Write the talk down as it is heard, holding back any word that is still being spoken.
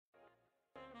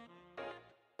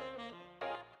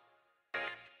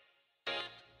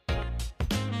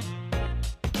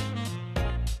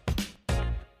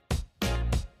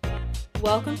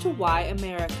Welcome to Why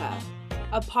America,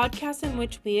 a podcast in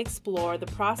which we explore the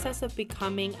process of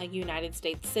becoming a United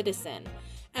States citizen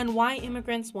and why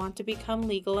immigrants want to become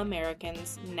legal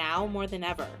Americans now more than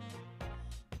ever.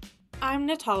 I'm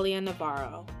Natalia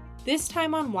Navarro. This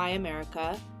time on Why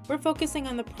America, we're focusing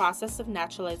on the process of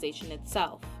naturalization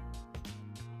itself.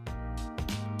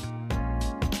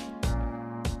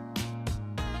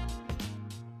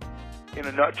 In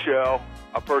a nutshell,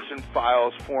 a person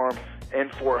files Form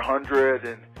N-400,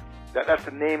 and that's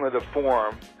the name of the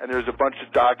form, and there's a bunch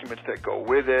of documents that go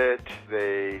with it.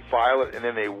 They file it, and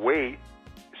then they wait,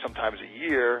 sometimes a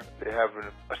year. They have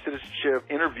a citizenship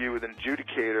interview with an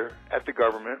adjudicator at the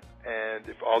government, and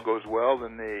if all goes well,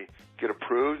 then they get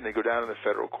approved, and they go down to the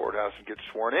federal courthouse and get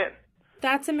sworn in.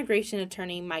 That's immigration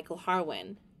attorney Michael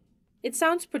Harwin. It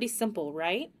sounds pretty simple,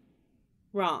 right?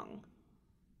 Wrong.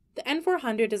 The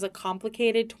N-400 is a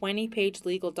complicated 20-page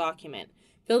legal document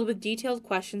filled with detailed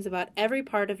questions about every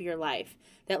part of your life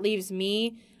that leaves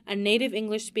me, a native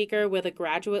English speaker with a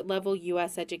graduate-level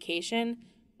U.S. education,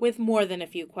 with more than a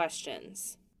few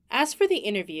questions. As for the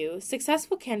interview,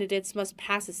 successful candidates must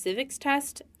pass a civics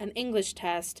test, an English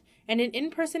test, and an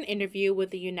in-person interview with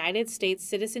the United States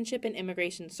Citizenship and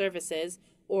Immigration Services,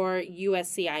 or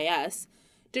USCIS,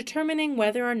 determining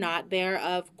whether or not they are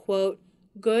of, quote,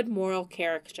 good moral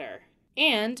character.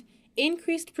 And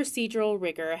increased procedural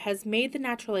rigor has made the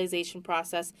naturalization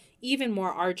process even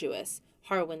more arduous,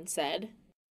 Harwin said.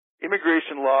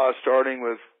 Immigration law, starting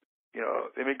with, the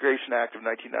Immigration Act of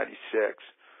 1996,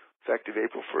 effective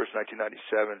April 1st,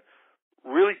 1997,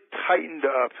 really tightened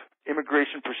up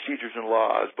immigration procedures and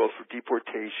laws, both for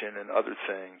deportation and other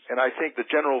things. And I think the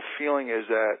general feeling is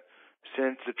that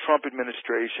since the Trump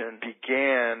administration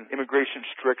began, immigration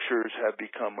strictures have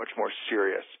become much more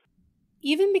serious.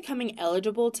 Even becoming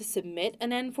eligible to submit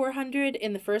an N-400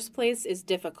 in the first place is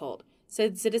difficult,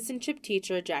 said citizenship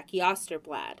teacher Jackie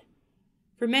Osterblad.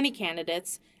 For many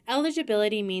candidates,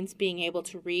 eligibility means being able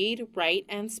to read, write,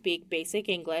 and speak basic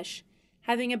English,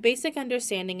 having a basic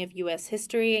understanding of U.S.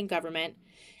 history and government,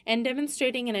 and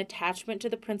demonstrating an attachment to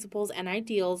the principles and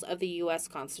ideals of the U.S.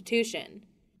 Constitution.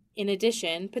 In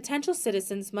addition, potential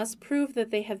citizens must prove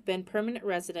that they have been permanent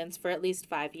residents for at least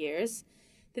 5 years,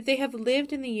 that they have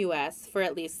lived in the U.S. for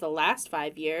at least the last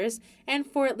 5 years, and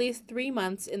for at least 3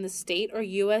 months in the state or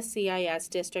USCIS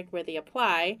district where they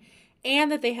apply,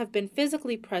 and that they have been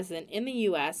physically present in the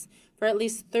U.S. for at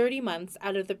least 30 months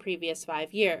out of the previous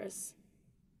 5 years.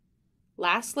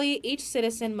 Lastly, each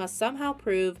citizen must somehow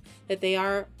prove that they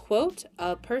are, quote,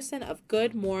 a person of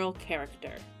good moral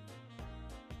character.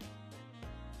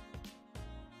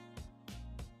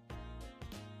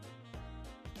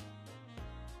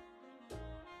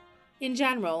 In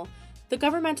general, the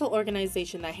governmental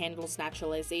organization that handles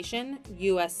naturalization,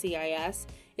 USCIS,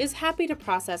 is happy to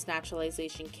process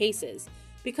naturalization cases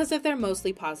because of their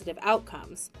mostly positive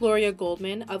outcomes, Gloria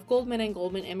Goldman of Goldman &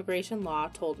 Goldman Immigration Law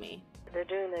told me. They're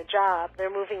doing their job. They're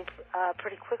moving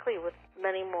pretty quickly with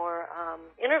many more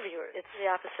interviewers. It's the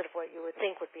opposite of what you would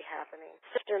think would be happening.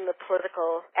 In the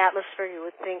political atmosphere, you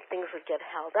would think things would get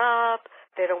held up.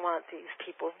 They don't want these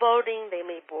people voting. They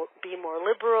may be more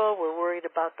liberal. We're worried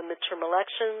about the midterm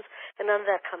elections, and none of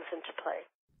that comes into play.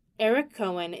 Eric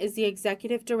Cohen is the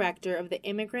executive director of the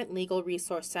Immigrant Legal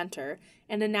Resource Center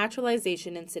and a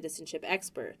naturalization and citizenship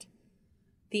expert.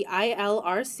 The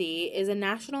ILRC is a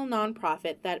national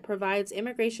nonprofit that provides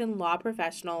immigration law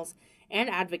professionals and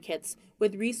advocates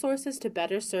with resources to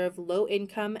better serve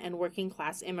low-income and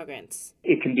working-class immigrants.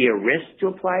 It can be a risk to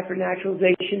apply for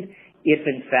naturalization if,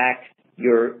 in fact,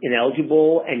 you're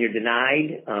ineligible and you're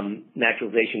denied.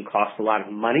 Naturalization costs a lot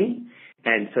of money,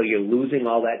 and so you're losing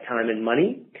all that time and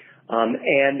money.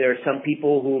 And there are some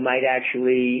people who might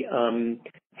actually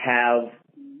have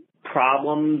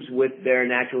problems with their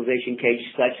naturalization case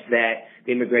such that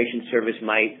the Immigration Service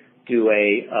might do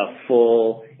a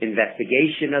full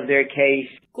investigation of their case.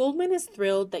 Goldman is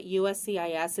thrilled that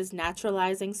USCIS is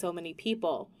naturalizing so many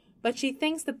people, but she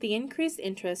thinks that the increased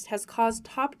interest has caused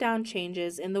top-down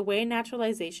changes in the way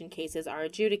naturalization cases are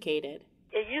adjudicated.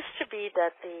 It used to be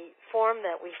that the form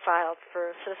that we filed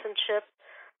for citizenship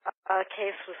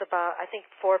case was about,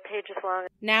 4 pages long.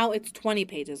 Now it's 20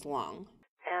 pages long.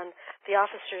 And the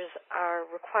officers are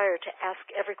required to ask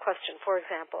every question. For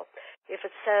example, if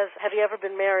it says, have you ever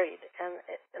been married? And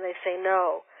they say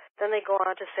no. Then they go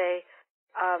on to say,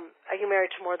 are you married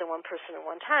to more than one person at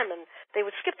one time? And they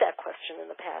would skip that question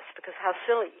in the past because how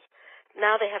silly.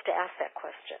 Now they have to ask that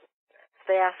question.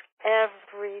 So they ask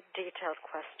every detailed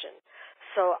question.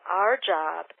 So our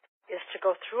job is to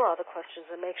go through all the questions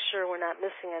and make sure we're not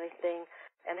missing anything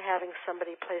and having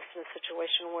somebody placed in a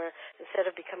situation where instead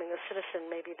of becoming a citizen,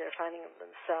 maybe they're finding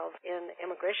themselves in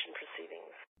immigration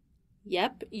proceedings.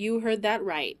 Yep, you heard that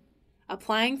right.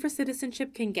 Applying for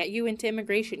citizenship can get you into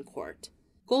immigration court.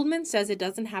 Goldman says it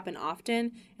doesn't happen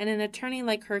often, and an attorney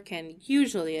like her can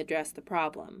usually address the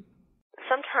problem.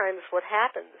 Sometimes what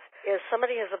happens is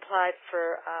somebody has applied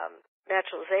for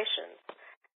naturalization,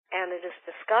 and it is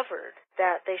discovered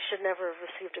that they should never have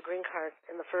received a green card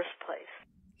in the first place.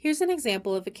 Here's an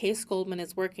example of a case Goldman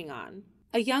is working on.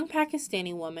 A young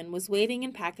Pakistani woman was waiting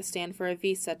in Pakistan for a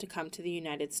visa to come to the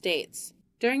United States.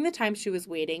 During the time she was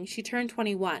waiting, she turned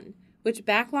 21, which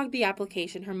backlogged the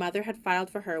application her mother had filed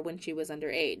for her when she was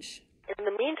underage. In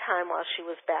the meantime, while she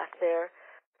was back there,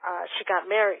 she got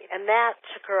married, and that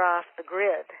took her off the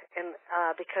grid, and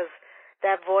because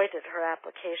that voided her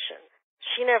application.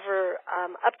 She never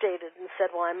updated and said,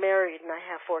 well, I'm married and I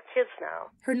have 4 kids now.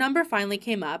 Her number finally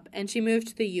came up, and she moved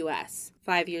to the U.S.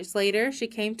 5 years later, she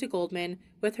came to Goldman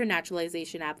with her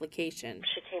naturalization application.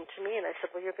 She came to me, and I said,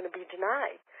 well, you're going to be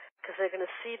denied, because they're going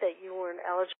to see that you weren't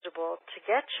eligible to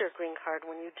get your green card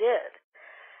when you did.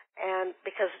 And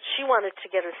because she wanted to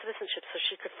get her citizenship so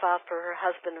she could file for her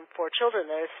husband and 4 children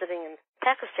that are sitting in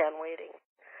Pakistan waiting.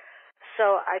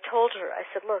 So I told her, I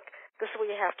said, look, this is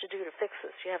what you have to do to fix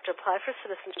this. You have to apply for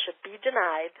citizenship, be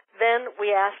denied. Then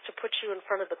we ask to put you in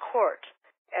front of the court,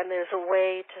 and there's a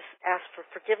way to ask for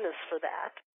forgiveness for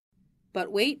that.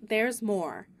 But wait, there's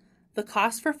more. The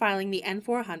cost for filing the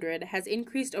N-400 has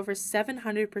increased over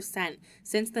 700%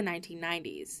 since the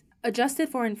 1990s. Adjusted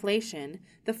for inflation,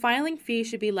 the filing fee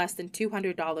should be less than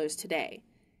 $200 today.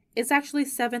 It's actually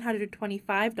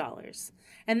 $725,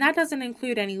 and that doesn't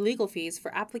include any legal fees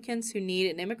for applicants who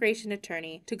need an immigration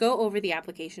attorney to go over the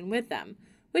application with them,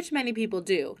 which many people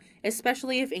do,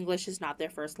 especially if English is not their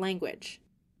first language.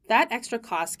 That extra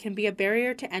cost can be a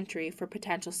barrier to entry for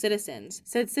potential citizens,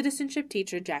 said citizenship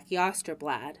teacher Jackie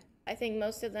Osterblad. I think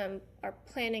most of them are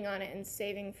planning on it and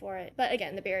saving for it. But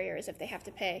again, the barrier is if they have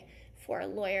to pay for a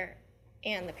lawyer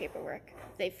and the paperwork.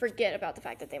 They forget about the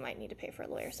fact that they might need to pay for a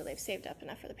lawyer, so they've saved up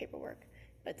enough for the paperwork,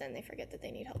 but then they forget that they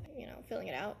need help, filling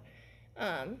it out.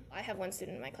 I have one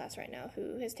student in my class right now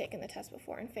who has taken the test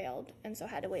before and failed, and so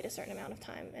had to wait a certain amount of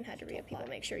time and had to reapply. People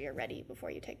make sure you're ready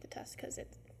before you take the test because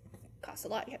it costs a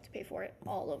lot. You have to pay for it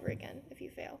all over again if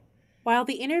you fail. While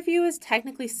the interview is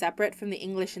technically separate from the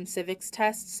English and civics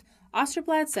tests,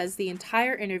 Osterblad says the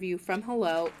entire interview from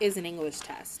Hello is an English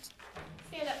test.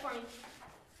 Stand up for me.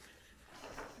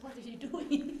 What are you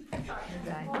doing?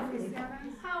 Sorry.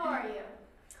 How are you?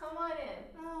 Come on in.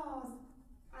 Oh,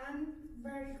 I'm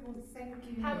very good, thank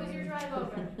you. How was your drive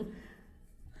over?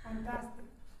 Fantastic.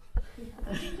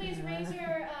 Would you please raise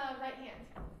your right hand?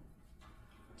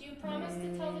 Do you promise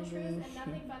to tell the truth and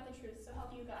nothing but the truth, so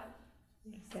help you God?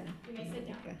 Yes. You may sit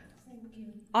down. Thank you.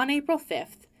 On April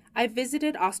 5th, I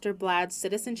visited Osterblad's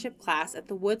citizenship class at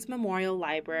the Woods Memorial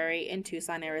Library in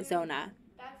Tucson, Arizona.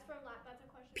 That's a question.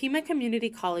 Pima Community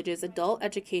College's adult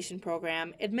education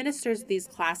program administers these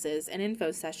classes and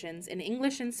info sessions in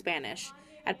English and Spanish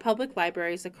at public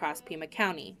libraries across Pima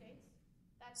County.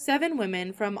 7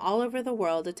 women from all over the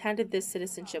world attended this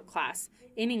citizenship class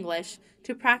in English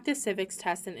to practice civics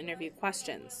tests and interview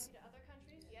questions.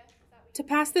 To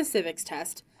pass the civics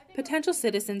test, potential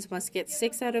citizens must get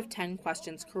 6 out of 10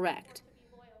 questions correct.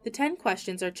 The 10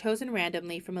 questions are chosen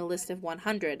randomly from a list of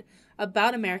 100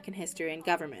 about American history and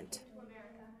government.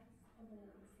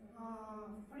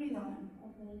 Freedom.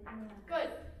 Good.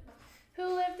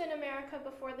 Who lived in America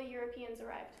before the Europeans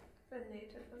arrived? The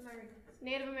Native Americans.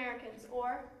 Native Americans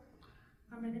or?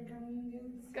 American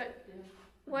Indians. Good.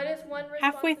 What is one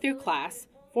Halfway through class,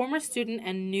 former student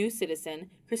and new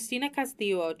citizen Cristina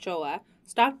Castillo Ochoa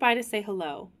stopped by to say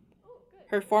hello.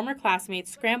 Her former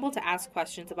classmates scrambled to ask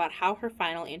questions about how her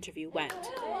final interview went.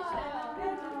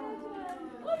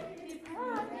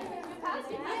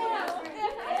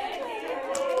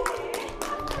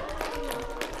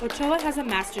 Ochoa has a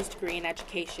master's degree in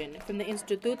education from the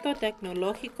Instituto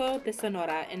Tecnológico de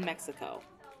Sonora in Mexico.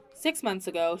 6 months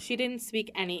ago, she didn't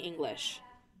speak any English.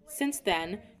 Since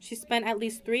then, she spent at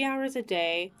least 3 hours a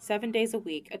day, 7 days a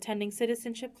week, attending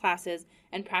citizenship classes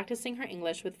and practicing her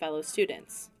English with fellow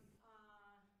students.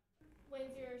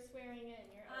 When's your swearing in?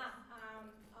 Your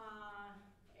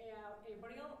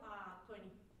April 20.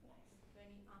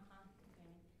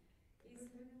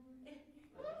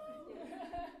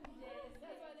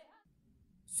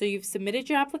 So you've submitted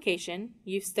your application,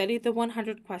 you've studied the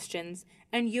 100 questions,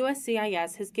 and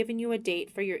USCIS has given you a date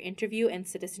for your interview and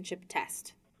citizenship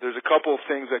test. There's a couple of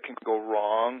things that can go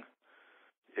wrong.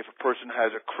 If a person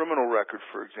has a criminal record,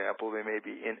 for example, they may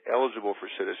be ineligible for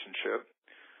citizenship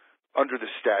under the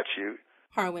statute.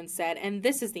 Harwin said, and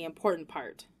this is the important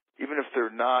part. Even if they're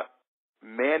not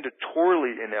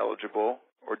mandatorily ineligible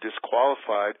or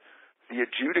disqualified, the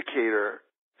adjudicator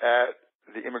at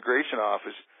the immigration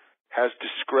office has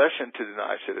discretion to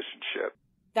deny citizenship.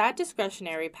 That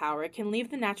discretionary power can leave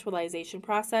the naturalization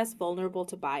process vulnerable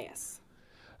to bias.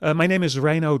 My name is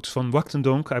Reinoud van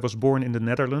Wachtendonk. I was born in the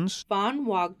Netherlands. Van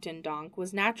Wachtendonk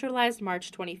was naturalized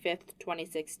March 25,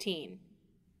 2016.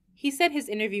 He said his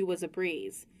interview was a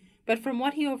breeze, but from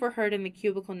what he overheard in the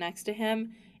cubicle next to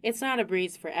him, it's not a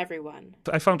breeze for everyone.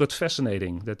 I found it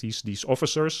fascinating that these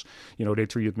officers, they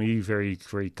treated me very,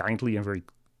 very kindly and very,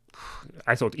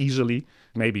 I thought, easily.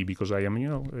 Maybe because I am,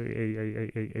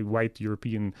 a white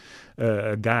European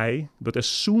guy. But as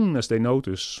soon as they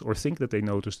notice or think that they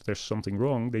notice that there's something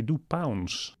wrong, they do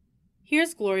pounce.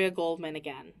 Here's Gloria Goldman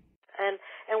again. And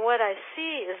what I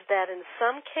see is that in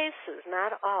some cases,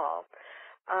 not all,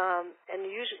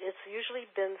 it's usually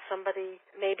been somebody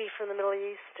maybe from the Middle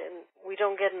East, and we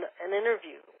don't get an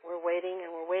interview. We're waiting,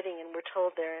 and we're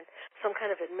told they're in some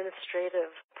kind of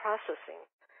administrative processing,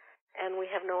 and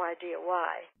we have no idea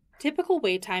why. Typical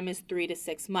wait time is 3 to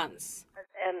 6 months.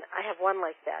 And I have one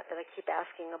like that I keep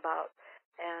asking about,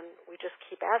 and we just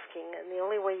keep asking, and the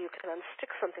only way you can unstick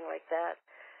something like that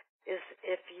is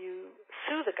if you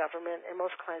sue the government, and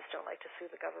most clients don't like to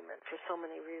sue the government for so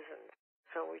many reasons.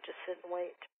 So we just sit and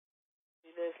wait.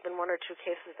 There's been 1 or 2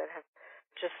 cases that have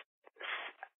just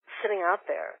sitting out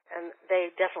there, and they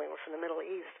definitely were from the Middle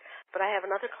East. But I have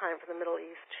another client from the Middle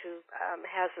East who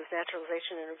has his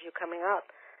naturalization interview coming up,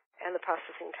 and the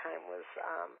processing time was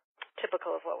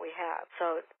typical of what we have.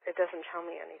 So it doesn't tell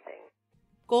me anything.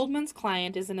 Goldman's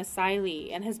client is an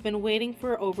asylee and has been waiting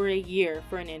for over a year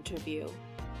for an interview.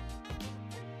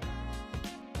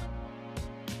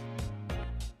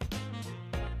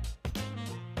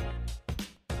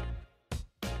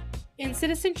 In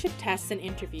citizenship tests and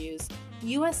interviews,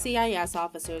 USCIS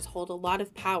officers hold a lot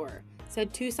of power,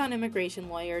 said Tucson immigration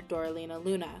lawyer Doralina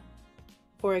Luna.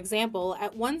 For example,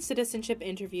 at one citizenship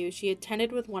interview she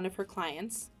attended with one of her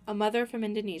clients, a mother from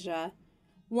Indonesia,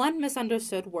 one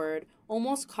misunderstood word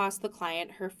almost cost the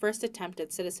client her first attempt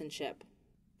at citizenship.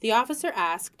 The officer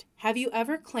asked, "Have you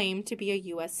ever claimed to be a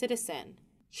U.S. citizen?"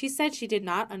 She said she did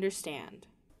not understand.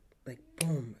 Like,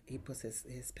 boom, he puts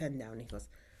his pen down and he goes,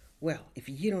 "Well, if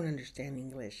you don't understand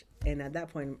English." And at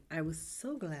that point, I was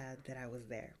so glad that I was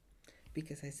there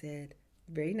because I said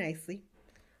very nicely,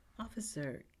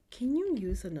 "Officer, can you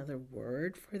use another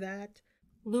word for that?"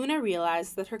 Luna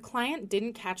realized that her client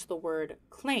didn't catch the word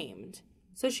claimed,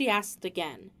 so she asked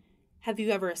again, "Have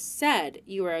you ever said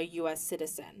you are a U.S.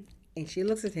 citizen?" And she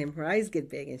looks at him, her eyes get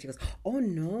big, and she goes, "Oh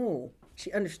no."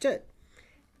 She understood.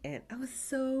 And I was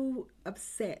so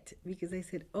upset because I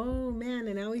said, oh man,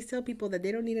 and I always tell people that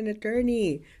they don't need an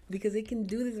attorney because they can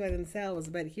do this by themselves.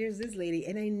 But here's this lady,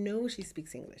 and I know she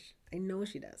speaks English. I know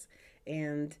she does.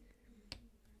 And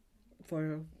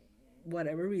for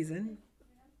whatever reason,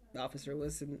 the officer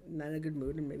was not in a good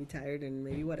mood and maybe tired and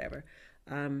maybe whatever.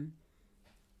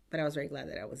 But I was very glad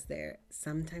that I was there.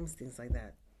 Sometimes things like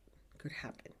that could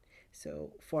happen.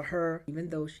 So for her,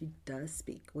 even though she does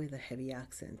speak with a heavy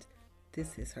accent,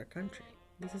 this is her country.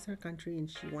 This is her country, and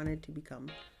she wanted to become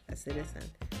a citizen.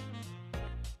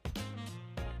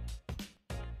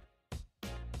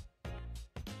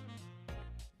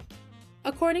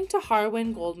 According to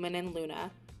Harwin, Goldman, and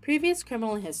Luna, previous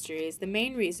criminal history is the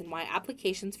main reason why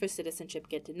applications for citizenship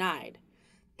get denied.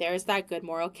 There's that good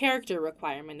moral character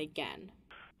requirement again.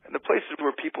 And the places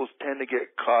where people tend to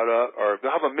get caught up, or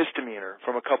they'll have a misdemeanor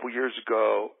from a couple years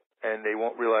ago, and they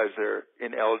won't realize they're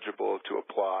ineligible to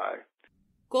apply.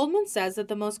 Goldman says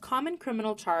that the most common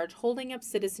criminal charge holding up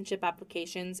citizenship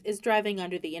applications is driving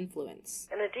under the influence.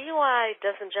 And a DUI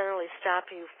doesn't generally stop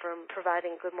you from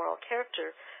providing good moral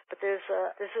character, but there's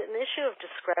an issue of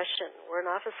discretion where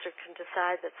an officer can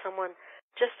decide that someone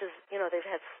just as, they've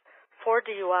had 4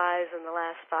 DUIs in the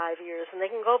last 5 years, and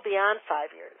they can go beyond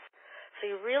 5 years.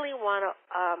 So you really want to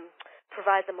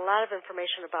provide them a lot of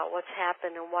information about what's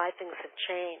happened and why things have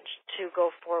changed to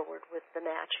go forward with the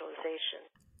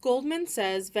naturalization. Goldman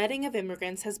says vetting of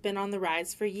immigrants has been on the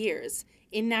rise for years,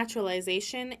 in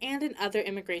naturalization and in other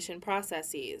immigration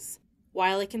processes.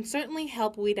 While it can certainly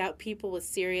help weed out people with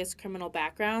serious criminal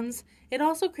backgrounds, it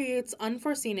also creates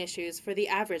unforeseen issues for the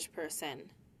average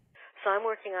person. So I'm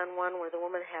working on one where the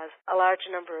woman has a large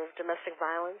number of domestic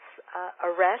violence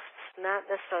arrests, not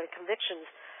necessarily convictions,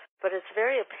 but it's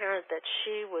very apparent that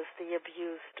she was the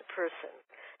abused person.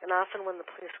 And often when the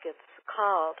police gets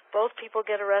called, both people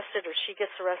get arrested or she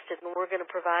gets arrested, and we're going to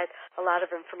provide a lot of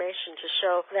information to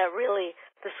show that really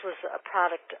this was a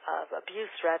product of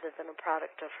abuse rather than a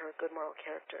product of her good moral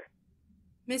character.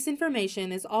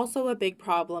 Misinformation is also a big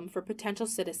problem for potential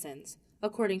citizens,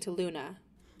 according to Luna.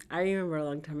 I remember a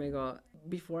long time ago,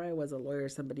 before I was a lawyer,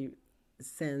 somebody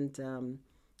sent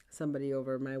somebody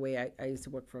over my way. I used to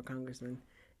work for a congressman,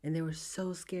 and they were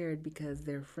so scared because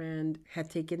their friend had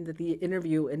taken the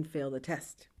interview and failed the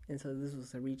test. And so this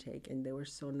was a retake, and they were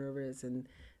so nervous, and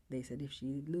they said if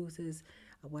she loses,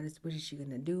 what is she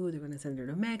going to do? They're going to send her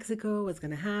to Mexico. What's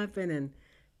going to happen? And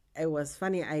it was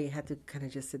funny. I had to kind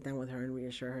of just sit down with her and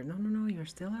reassure her, no, you're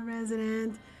still a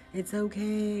resident. It's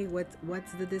okay.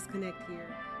 What's the disconnect here?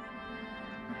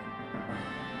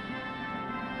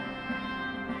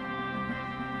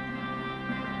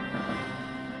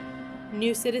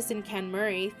 New citizen Ken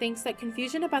Murray thinks that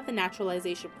confusion about the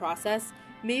naturalization process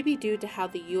may be due to how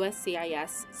the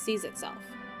USCIS sees itself.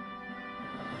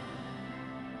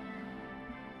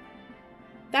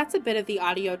 That's a bit of the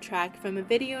audio track from a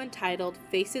video entitled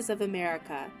Faces of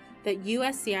America that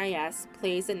USCIS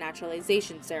plays at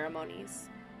naturalization ceremonies.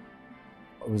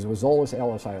 It was all this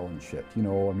Ellis Island shit, you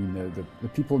know. I mean, the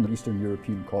people in the Eastern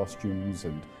European costumes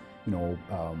and, you know,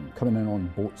 coming in on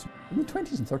boats. In the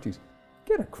 20s and 30s,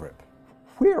 get a grip.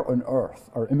 Where on earth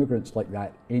are immigrants like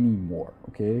that anymore,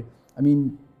 okay? I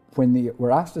mean, when they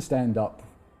were asked to stand up,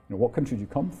 you know, what country do you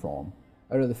come from?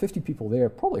 Out of the 50 people there,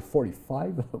 probably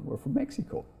 45 of them were from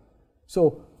Mexico.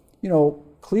 So, you know,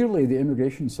 clearly the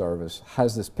Immigration Service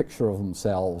has this picture of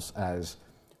themselves as,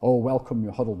 oh, welcome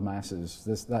you huddled masses,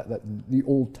 the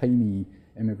old-timey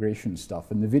immigration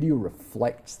stuff, and the video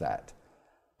reflects that.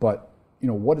 But, you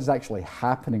know, what is actually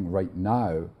happening right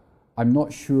now, I'm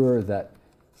not sure that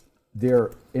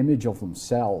their image of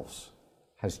themselves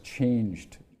has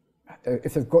changed,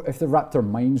 if they've wrapped their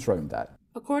minds around that.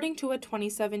 According to a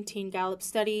 2017 Gallup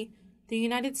study, the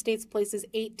United States places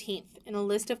 18th in a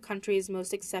list of countries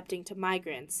most accepting to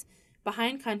migrants,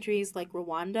 behind countries like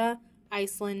Rwanda,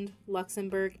 Iceland,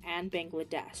 Luxembourg, and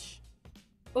Bangladesh.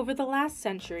 Over the last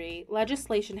century,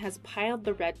 legislation has piled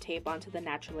the red tape onto the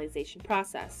naturalization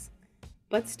process.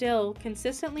 But still,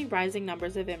 consistently rising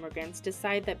numbers of immigrants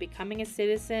decide that becoming a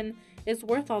citizen is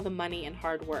worth all the money and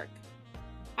hard work.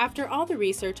 After all the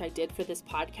research I did for this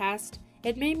podcast,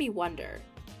 it made me wonder,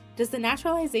 does the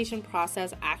naturalization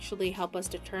process actually help us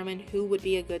determine who would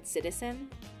be a good citizen?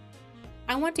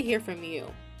 I want to hear from you.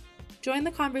 Join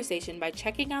the conversation by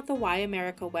checking out the Why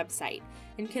America website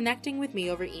and connecting with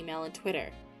me over email and Twitter.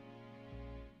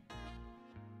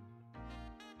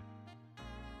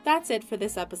 That's it for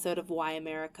this episode of Why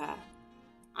America.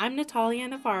 I'm Natalia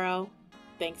Navarro.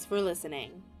 Thanks for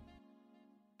listening.